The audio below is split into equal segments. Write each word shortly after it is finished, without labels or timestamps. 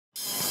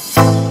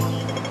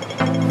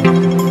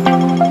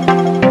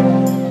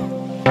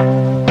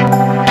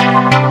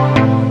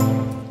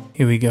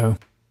here we go.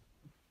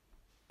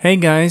 Hey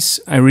guys,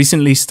 I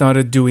recently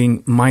started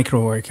doing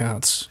micro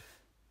workouts.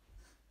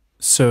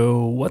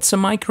 So what's a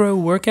micro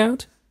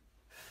workout?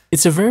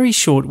 It's a very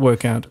short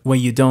workout where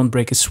you don't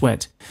break a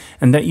sweat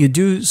and that you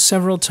do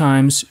several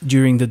times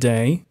during the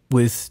day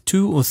with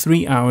 2 or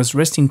 3 hours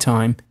resting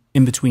time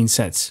in between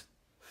sets.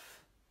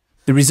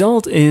 The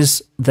result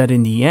is that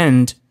in the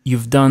end,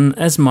 you've done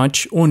as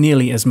much or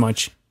nearly as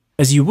much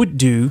as you would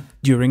do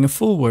during a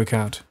full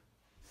workout.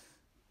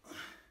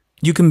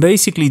 You can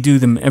basically do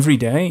them every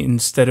day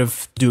instead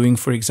of doing,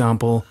 for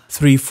example,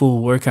 3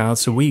 full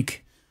workouts a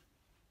week.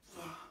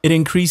 It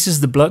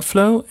increases the blood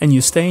flow and you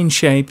stay in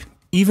shape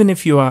even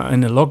if you are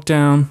in a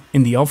lockdown,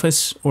 in the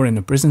office or in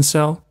a prison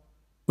cell,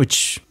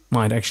 which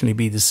might actually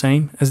be the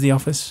same as the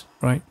office,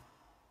 right?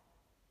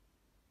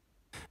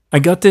 I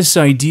got this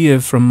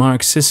idea from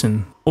Mark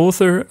Sisson,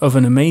 author of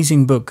an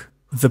amazing book,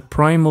 The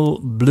Primal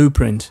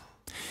Blueprint.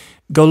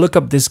 Go look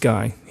up this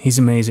guy, he's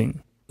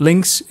amazing.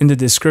 Links in the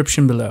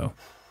description below.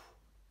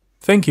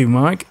 Thank you,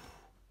 Mark.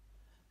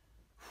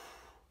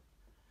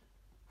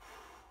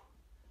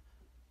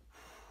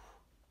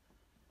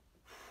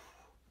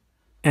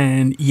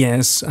 And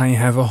yes, I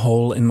have a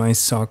hole in my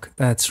sock,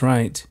 that's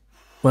right.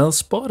 Well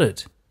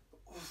spotted.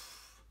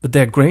 But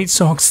they're great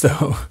socks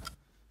though.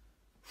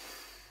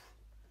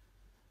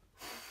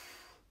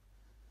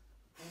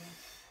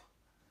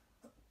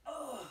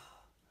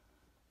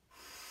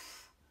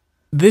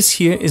 This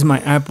here is my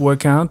ab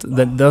workout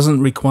that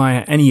doesn't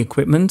require any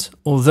equipment,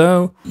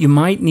 although you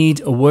might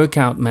need a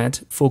workout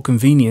mat for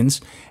convenience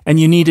and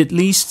you need at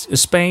least a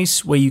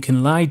space where you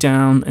can lie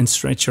down and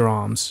stretch your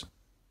arms.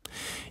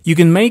 You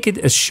can make it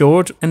as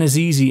short and as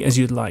easy as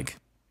you'd like.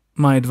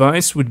 My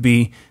advice would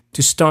be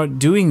to start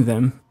doing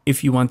them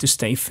if you want to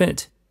stay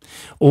fit,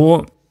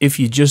 or if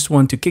you just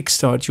want to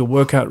kickstart your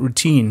workout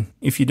routine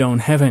if you don't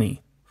have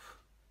any.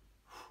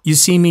 You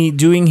see me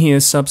doing here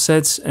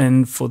subsets,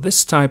 and for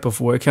this type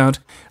of workout,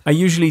 I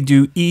usually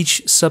do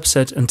each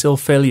subset until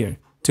failure,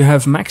 to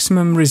have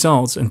maximum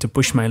results and to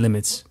push my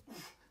limits.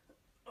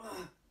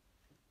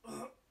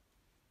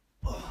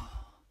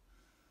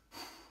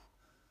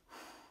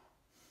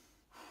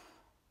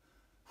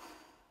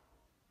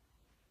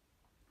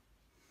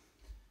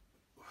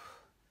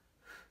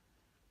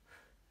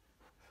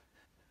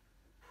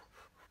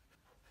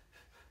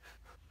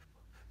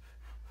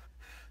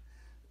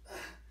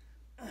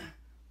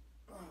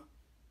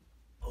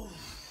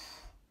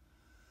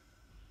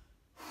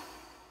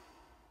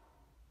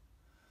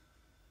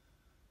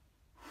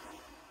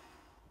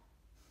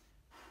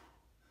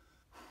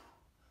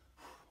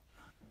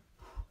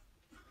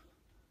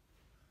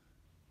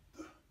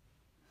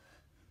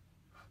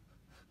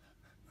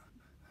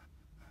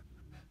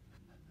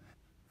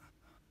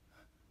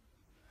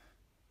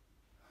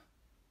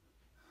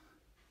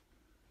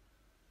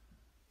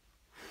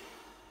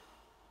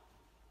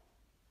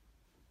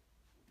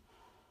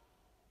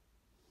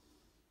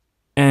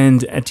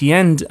 And at the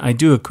end, I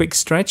do a quick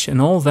stretch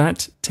and all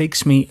that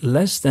takes me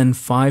less than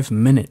 5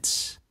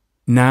 minutes.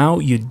 Now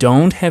you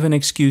don't have an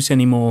excuse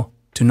anymore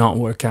to not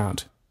work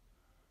out.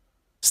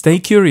 Stay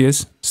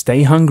curious,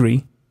 stay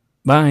hungry.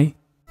 Bye.